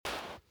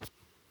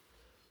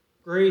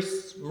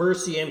Grace,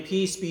 mercy, and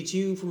peace be to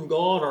you from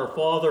God, our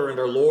Father, and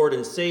our Lord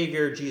and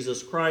Savior,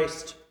 Jesus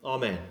Christ.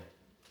 Amen.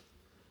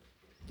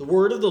 The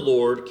word of the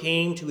Lord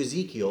came to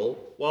Ezekiel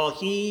while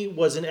he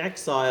was in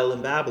exile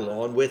in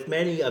Babylon with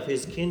many of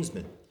his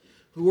kinsmen,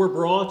 who were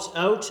brought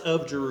out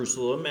of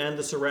Jerusalem and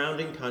the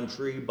surrounding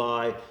country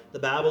by the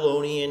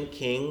Babylonian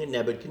king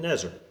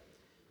Nebuchadnezzar.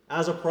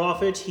 As a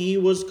prophet, he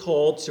was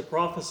called to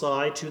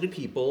prophesy to the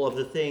people of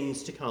the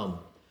things to come.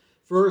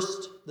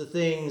 First, the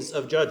things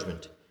of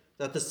judgment,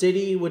 that the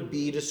city would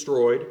be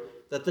destroyed,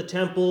 that the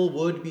temple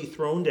would be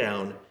thrown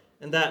down,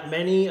 and that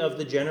many of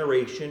the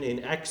generation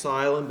in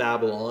exile in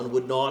Babylon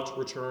would not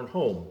return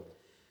home.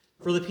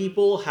 For the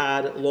people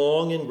had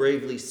long and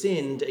gravely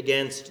sinned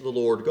against the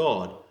Lord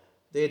God.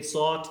 They had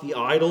sought the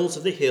idols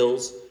of the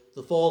hills,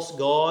 the false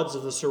gods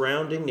of the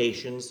surrounding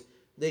nations.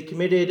 They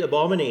committed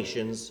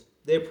abominations.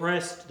 They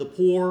oppressed the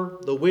poor,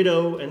 the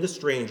widow, and the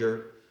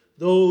stranger.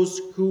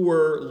 Those who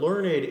were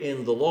learned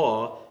in the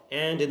law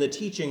and in the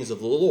teachings of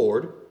the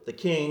Lord, the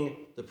king,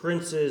 the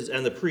princes,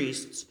 and the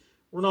priests,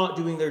 were not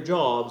doing their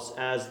jobs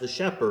as the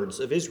shepherds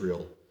of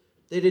Israel.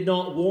 They did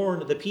not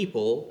warn the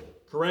people,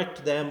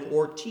 correct them,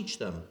 or teach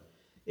them.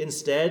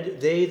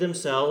 Instead, they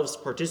themselves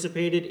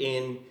participated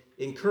in,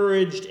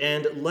 encouraged,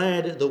 and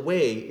led the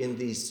way in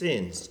these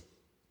sins.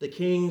 The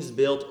kings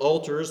built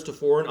altars to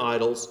foreign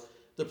idols.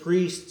 The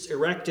priests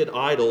erected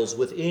idols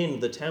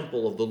within the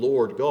temple of the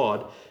Lord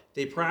God.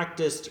 They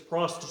practiced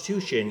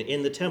prostitution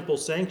in the temple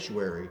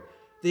sanctuary.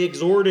 They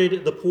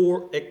extorted the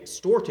poor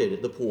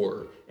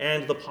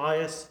and the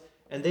pious,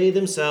 and they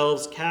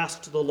themselves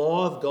cast the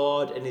law of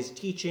God and his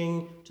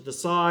teaching to the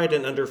side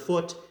and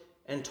underfoot,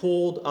 and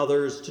told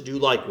others to do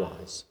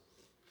likewise.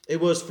 It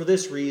was for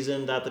this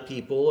reason that the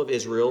people of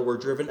Israel were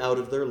driven out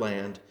of their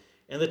land,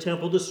 and the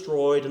temple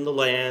destroyed, and the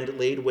land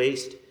laid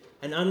waste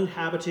and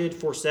uninhabited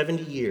for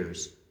 70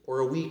 years, or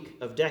a week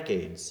of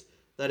decades,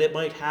 that it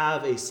might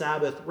have a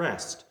Sabbath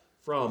rest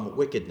from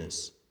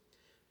wickedness.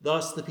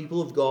 Thus the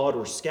people of God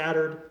were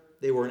scattered,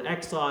 they were in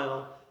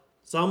exile,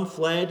 some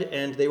fled,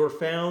 and they were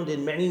found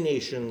in many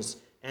nations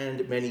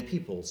and many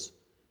peoples,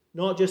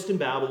 not just in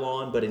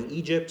Babylon, but in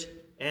Egypt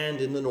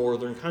and in the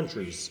northern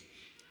countries.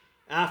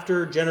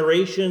 After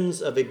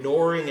generations of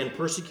ignoring and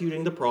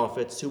persecuting the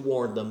prophets who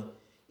warned them,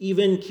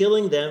 even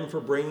killing them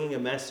for bringing a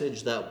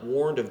message that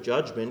warned of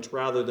judgment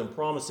rather than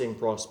promising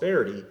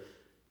prosperity,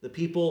 the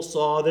people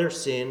saw their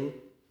sin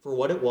for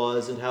what it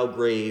was and how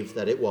grave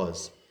that it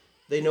was.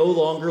 They no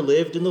longer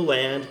lived in the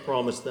land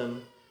promised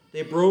them.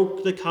 They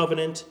broke the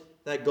covenant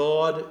that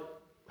God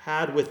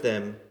had with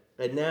them,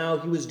 and now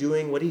he was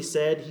doing what he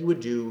said he would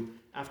do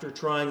after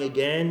trying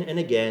again and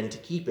again to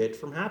keep it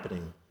from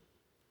happening.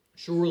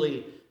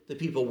 Surely the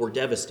people were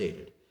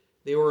devastated.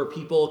 They were a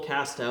people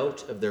cast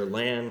out of their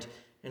land,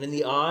 and in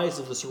the eyes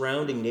of the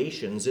surrounding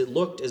nations, it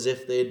looked as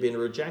if they had been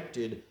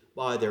rejected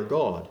by their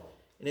God.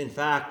 And in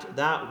fact,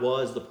 that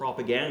was the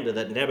propaganda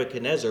that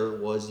Nebuchadnezzar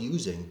was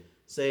using,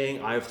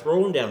 saying, I have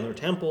thrown down their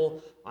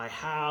temple, I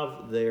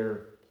have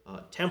their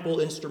temple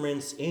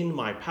instruments in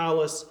my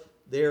palace,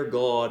 their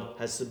God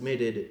has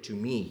submitted to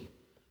me.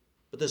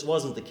 But this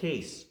wasn't the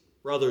case,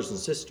 brothers and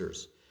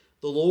sisters.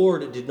 The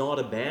Lord did not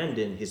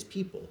abandon his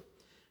people.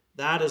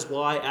 That is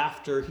why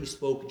after he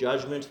spoke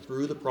judgment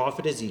through the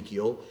prophet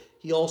Ezekiel,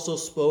 he also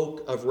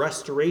spoke of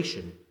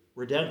restoration,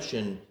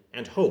 redemption,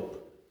 and hope.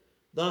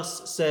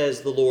 Thus says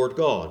the Lord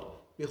God,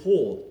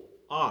 Behold,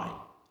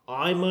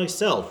 I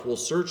myself will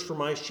search for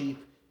my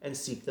sheep and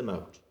seek them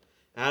out.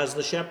 As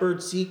the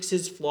shepherd seeks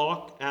his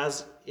flock,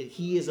 as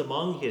he is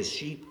among his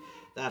sheep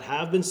that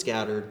have been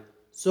scattered,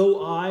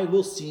 so I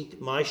will seek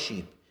my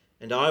sheep,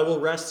 and I will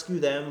rescue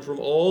them from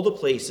all the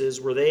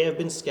places where they have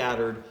been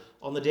scattered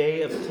on the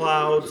day of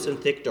clouds and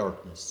thick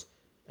darkness.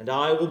 And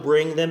I will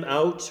bring them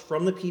out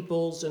from the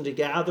peoples and to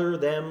gather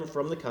them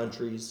from the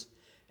countries,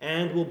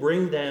 and will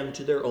bring them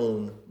to their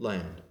own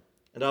land.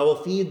 And I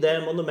will feed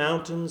them on the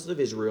mountains of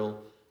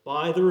Israel,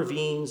 by the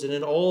ravines, and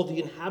in all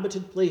the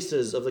inhabited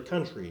places of the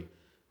country.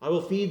 I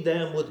will feed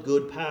them with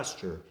good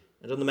pasture,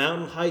 and on the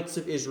mountain heights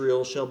of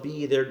Israel shall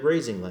be their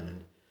grazing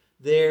land.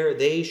 There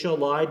they shall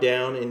lie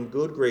down in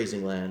good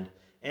grazing land,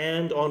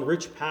 and on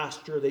rich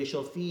pasture they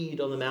shall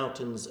feed on the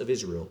mountains of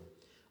Israel.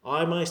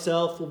 I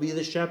myself will be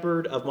the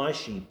shepherd of my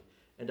sheep,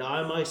 and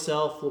I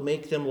myself will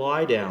make them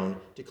lie down,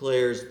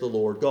 declares the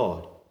Lord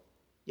God.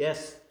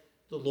 Yes,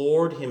 the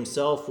Lord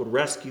himself would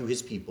rescue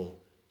his people.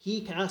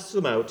 He cast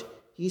them out,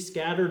 he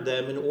scattered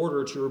them in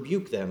order to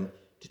rebuke them,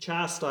 to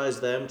chastise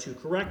them, to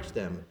correct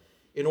them,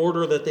 in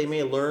order that they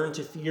may learn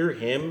to fear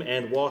him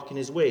and walk in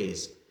his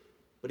ways.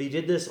 But he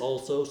did this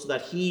also so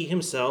that he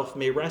himself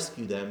may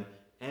rescue them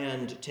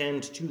and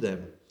tend to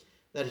them,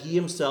 that he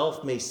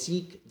himself may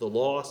seek the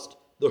lost,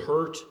 the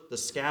hurt, the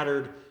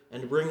scattered,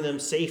 and bring them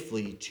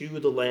safely to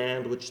the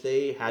land which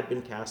they had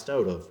been cast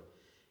out of,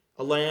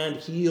 a land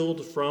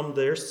healed from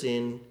their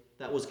sin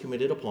that was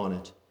committed upon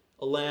it,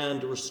 a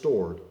land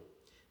restored.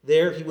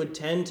 There he would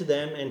tend to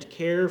them and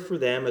care for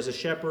them as a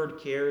shepherd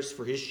cares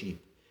for his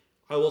sheep.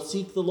 I will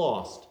seek the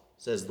lost,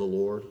 says the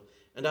Lord,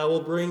 and I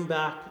will bring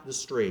back the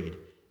strayed,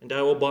 and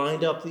I will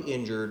bind up the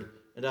injured,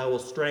 and I will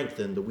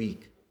strengthen the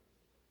weak.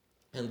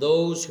 And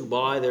those who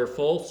by their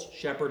false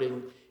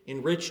shepherding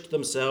enriched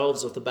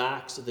themselves with the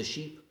backs of the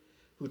sheep,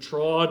 who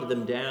trod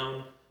them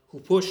down, who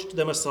pushed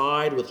them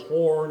aside with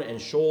horn and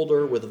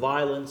shoulder with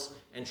violence,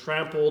 and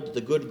trampled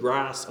the good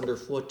grass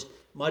underfoot,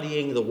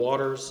 muddying the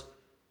waters,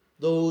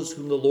 those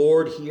whom the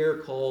Lord here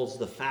calls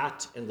the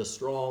fat and the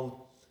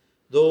strong,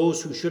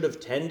 those who should have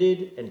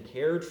tended and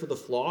cared for the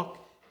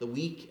flock, the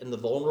weak and the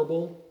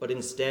vulnerable, but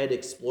instead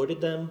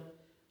exploited them,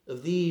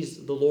 of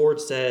these the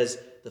Lord says,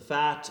 the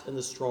fat and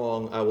the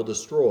strong I will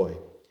destroy.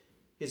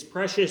 His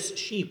precious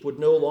sheep would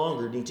no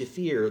longer need to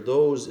fear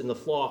those in the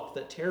flock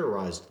that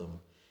terrorized them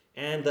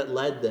and that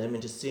led them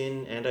into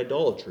sin and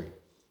idolatry.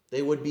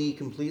 They would be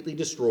completely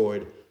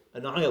destroyed,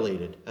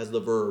 annihilated, as the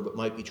verb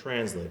might be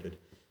translated.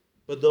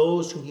 But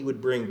those whom he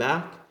would bring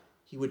back,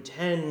 he would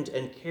tend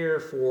and care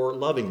for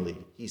lovingly.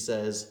 He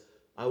says,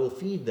 I will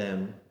feed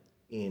them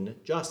in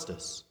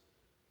justice.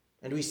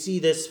 And we see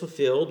this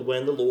fulfilled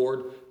when the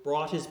Lord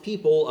brought his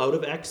people out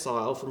of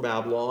exile from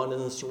Babylon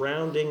and the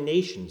surrounding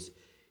nations.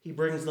 He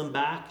brings them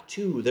back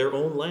to their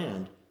own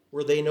land,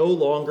 where they no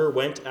longer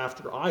went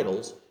after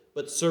idols,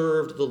 but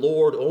served the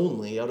Lord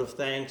only out of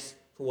thanks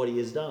for what he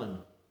has done.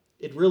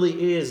 It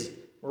really is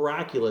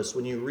miraculous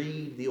when you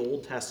read the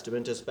Old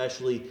Testament,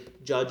 especially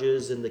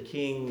Judges and the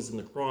Kings and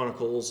the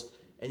Chronicles,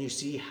 and you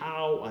see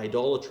how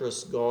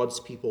idolatrous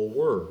God's people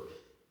were.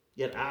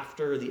 Yet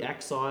after the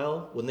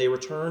exile, when they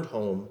returned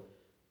home,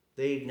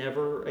 they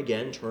never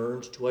again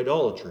turned to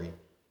idolatry,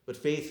 but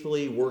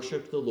faithfully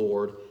worshiped the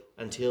Lord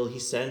until he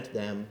sent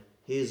them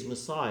his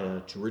Messiah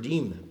to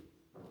redeem them.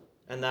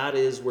 And that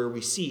is where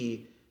we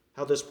see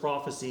how this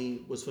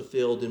prophecy was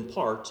fulfilled in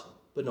part,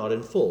 but not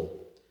in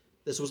full.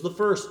 This was the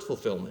first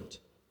fulfillment,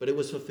 but it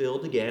was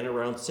fulfilled again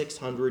around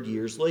 600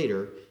 years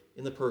later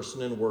in the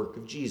person and work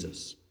of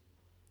Jesus.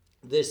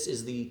 This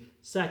is the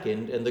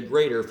second and the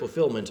greater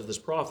fulfillment of this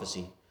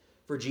prophecy,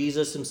 for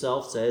Jesus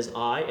himself says,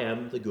 I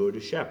am the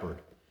good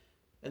shepherd.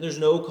 And there's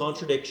no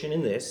contradiction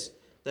in this,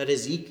 that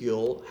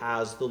Ezekiel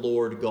has the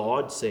Lord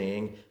God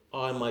saying,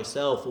 I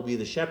myself will be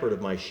the shepherd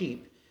of my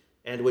sheep,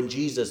 and when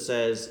Jesus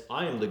says,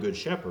 I am the good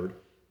shepherd,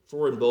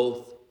 for in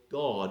both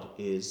God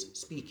is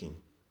speaking.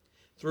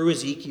 Through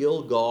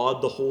Ezekiel,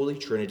 God, the Holy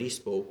Trinity,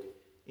 spoke.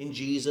 In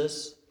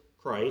Jesus,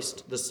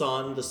 Christ, the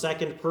Son, the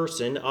second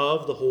person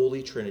of the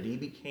Holy Trinity,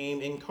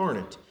 became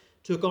incarnate,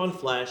 took on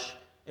flesh,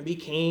 and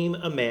became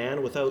a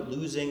man without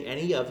losing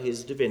any of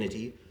his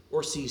divinity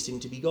or ceasing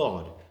to be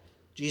God.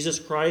 Jesus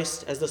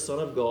Christ, as the Son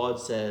of God,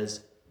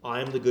 says, I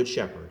am the good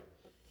shepherd.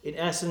 In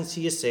essence,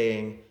 he is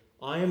saying,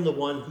 I am the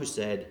one who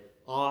said,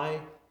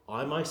 I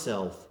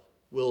myself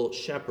will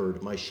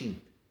shepherd my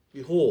sheep.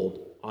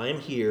 Behold, I am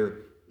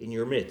here in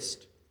your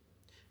midst.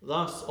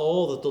 Thus,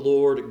 all that the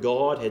Lord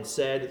God had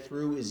said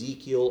through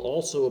Ezekiel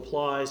also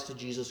applies to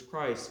Jesus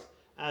Christ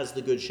as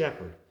the good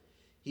shepherd.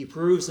 He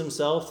proves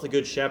himself the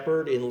good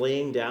shepherd in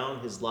laying down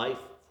his life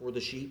for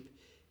the sheep,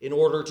 in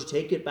order to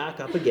take it back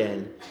up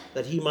again,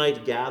 that he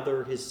might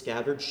gather his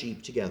scattered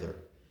sheep together.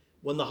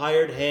 When the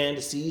hired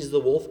hand sees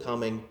the wolf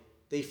coming,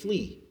 they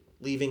flee,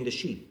 leaving the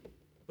sheep.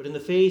 But in the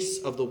face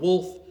of the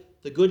wolf,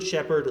 the good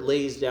shepherd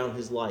lays down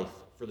his life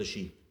for the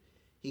sheep.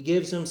 He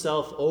gives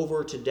himself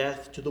over to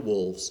death to the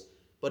wolves,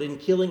 but in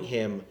killing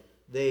him,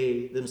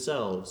 they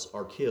themselves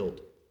are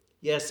killed.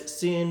 Yes,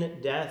 sin,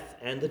 death,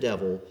 and the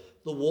devil,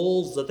 the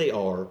wolves that they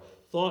are,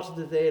 thought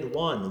that they had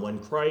won when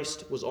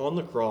Christ was on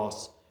the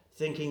cross,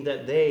 thinking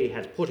that they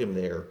had put him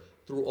there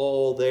through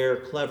all their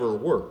clever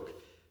work.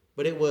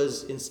 But it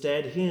was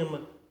instead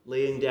him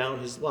laying down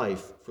his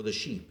life for the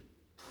sheep.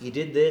 He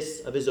did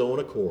this of his own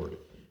accord.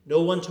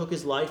 No one took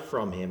his life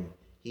from him.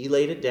 He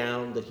laid it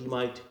down that he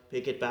might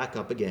pick it back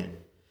up again.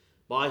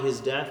 By his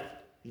death,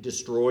 he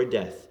destroyed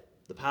death,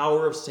 the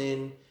power of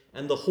sin,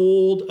 and the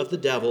hold of the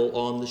devil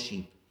on the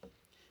sheep.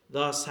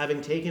 Thus,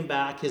 having taken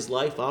back his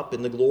life up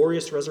in the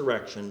glorious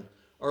resurrection,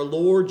 our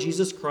Lord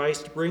Jesus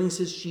Christ brings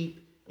his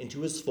sheep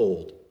into his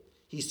fold.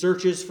 He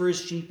searches for his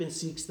sheep and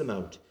seeks them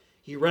out.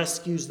 He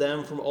rescues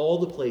them from all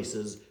the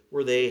places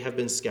where they have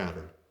been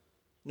scattered.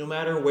 No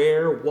matter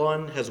where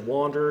one has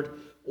wandered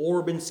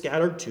or been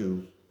scattered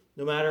to,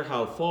 no matter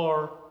how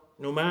far,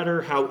 no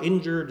matter how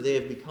injured they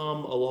have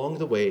become along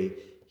the way,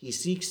 he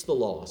seeks the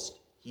lost.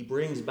 He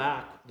brings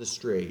back the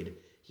strayed.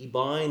 He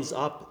binds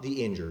up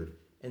the injured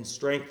and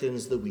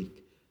strengthens the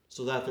weak,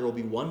 so that there will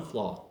be one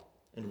flock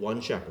and one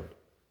shepherd.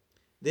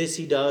 This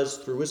he does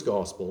through his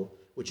gospel,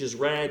 which is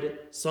read,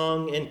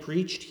 sung, and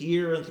preached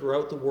here and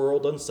throughout the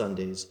world on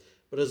Sundays,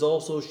 but is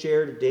also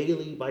shared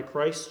daily by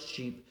Christ's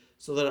sheep,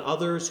 so that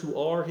others who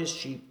are his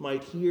sheep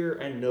might hear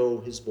and know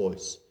his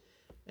voice.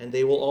 And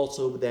they will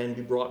also then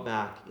be brought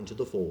back into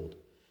the fold.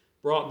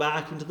 Brought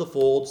back into the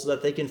fold so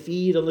that they can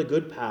feed on the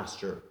good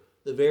pasture,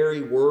 the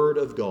very word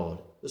of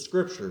God, the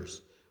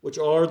scriptures, which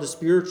are the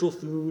spiritual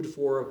food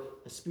for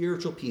a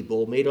spiritual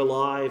people made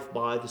alive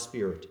by the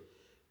Spirit.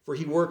 For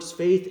he works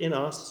faith in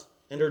us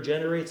and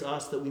regenerates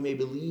us that we may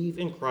believe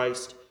in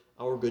Christ,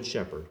 our good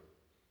shepherd.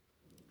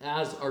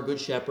 As our good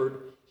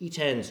shepherd, he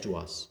tends to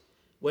us.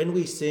 When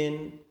we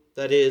sin,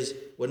 that is,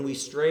 when we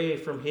stray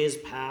from his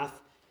path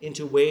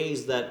into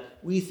ways that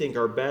we think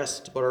are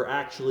best but are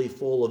actually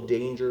full of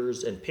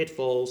dangers and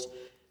pitfalls,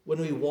 when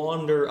we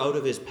wander out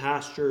of his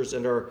pastures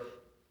and are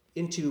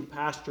into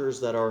pastures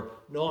that are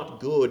not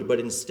good, but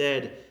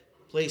instead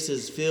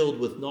places filled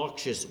with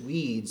noxious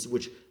weeds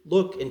which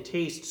look and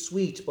taste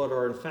sweet but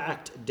are in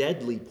fact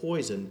deadly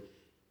poison,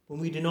 when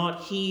we do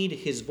not heed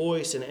his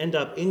voice and end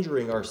up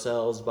injuring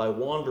ourselves by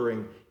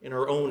wandering in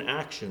our own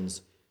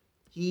actions,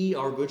 he,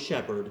 our good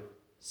shepherd,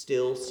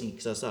 still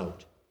seeks us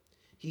out.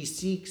 He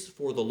seeks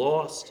for the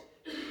lost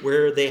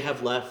where they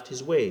have left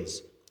his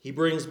ways. He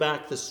brings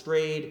back the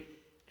strayed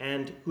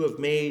and who have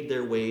made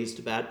their ways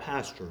to bad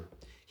pasture.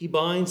 He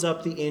binds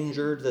up the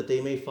injured that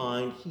they may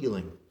find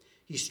healing.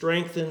 He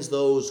strengthens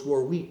those who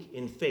are weak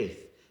in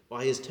faith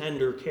by his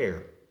tender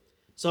care.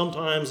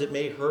 Sometimes it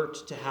may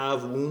hurt to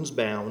have wounds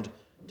bound,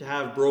 to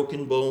have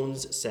broken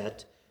bones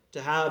set,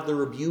 to have the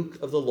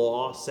rebuke of the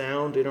law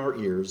sound in our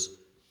ears,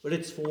 but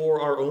it's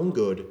for our own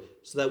good,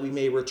 so that we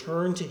may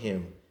return to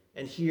him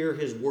and hear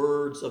his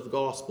words of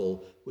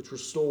gospel, which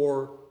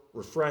restore,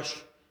 refresh,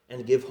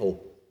 and give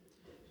hope,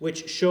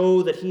 which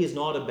show that he has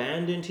not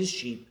abandoned his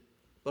sheep,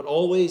 but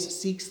always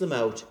seeks them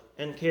out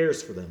and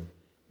cares for them,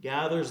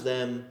 gathers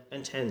them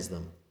and tends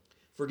them,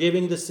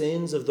 forgiving the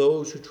sins of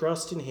those who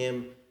trust in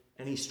him,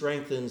 and he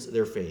strengthens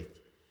their faith,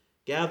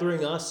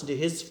 gathering us into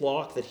his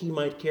flock that he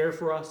might care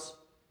for us,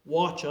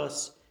 watch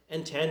us,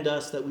 and tend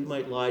us that we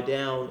might lie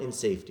down in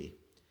safety,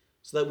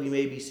 so that we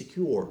may be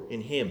secure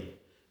in him,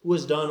 who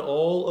has done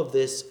all of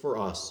this for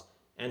us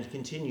and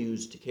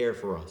continues to care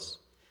for us,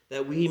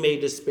 that we may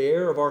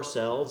despair of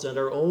ourselves and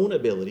our own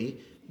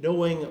ability,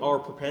 knowing our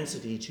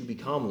propensity to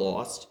become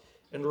lost,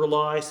 and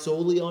rely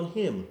solely on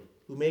him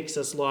who makes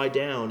us lie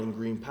down in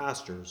green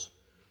pastures,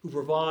 who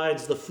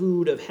provides the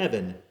food of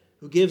heaven,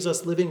 who gives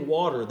us living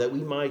water that we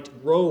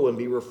might grow and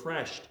be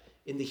refreshed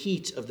in the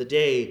heat of the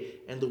day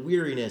and the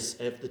weariness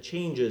of the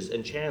changes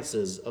and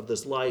chances of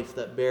this life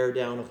that bear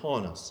down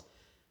upon us.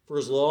 For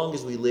as long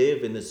as we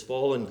live in this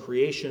fallen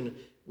creation,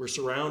 we're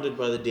surrounded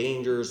by the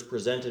dangers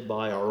presented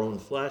by our own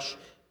flesh,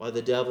 by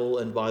the devil,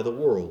 and by the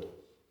world.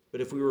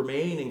 But if we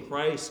remain in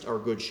Christ, our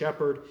good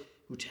shepherd,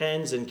 who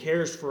tends and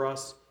cares for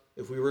us,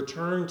 if we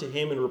return to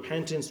him in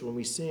repentance when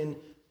we sin,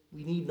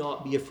 we need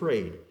not be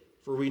afraid,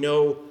 for we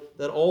know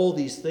that all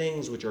these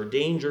things which are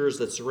dangers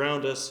that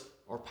surround us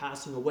are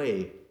passing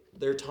away.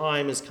 Their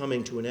time is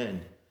coming to an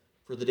end.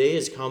 For the day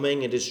is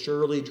coming and is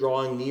surely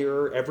drawing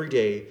nearer every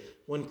day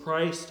when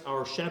Christ,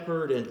 our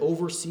shepherd and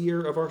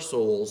overseer of our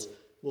souls,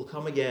 will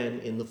come again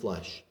in the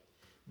flesh.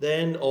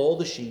 Then all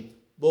the sheep,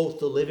 both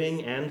the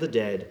living and the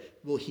dead,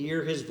 will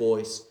hear his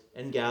voice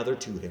and gather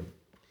to him.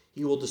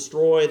 He will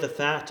destroy the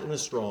fat and the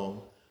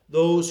strong,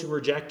 those who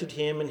rejected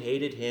him and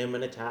hated him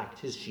and attacked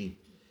his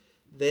sheep.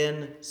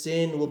 Then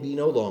sin will be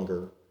no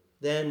longer.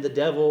 Then the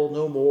devil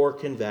no more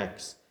can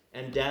vex,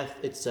 and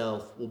death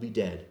itself will be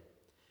dead.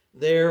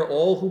 There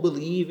all who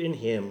believe in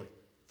him,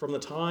 from the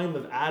time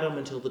of Adam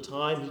until the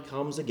time he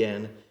comes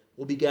again,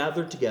 will be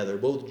gathered together,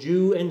 both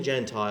Jew and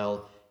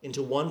Gentile,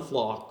 into one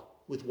flock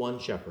with one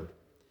shepherd.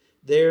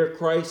 There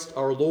Christ,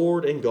 our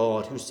Lord and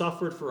God, who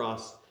suffered for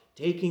us,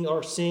 taking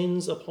our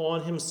sins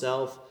upon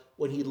himself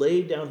when he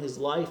laid down his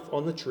life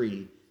on the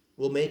tree,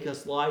 will make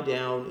us lie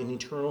down in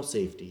eternal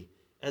safety,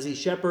 as he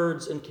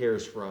shepherds and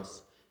cares for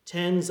us,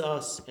 tends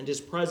us, and is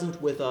present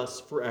with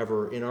us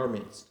forever in our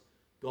midst.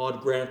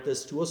 God grant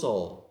this to us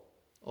all.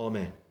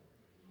 Amen.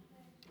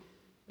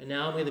 And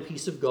now may the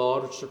peace of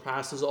God, which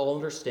surpasses all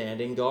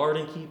understanding, guard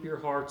and keep your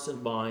hearts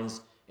and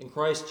minds in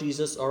Christ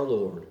Jesus our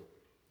Lord.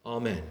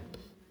 Amen.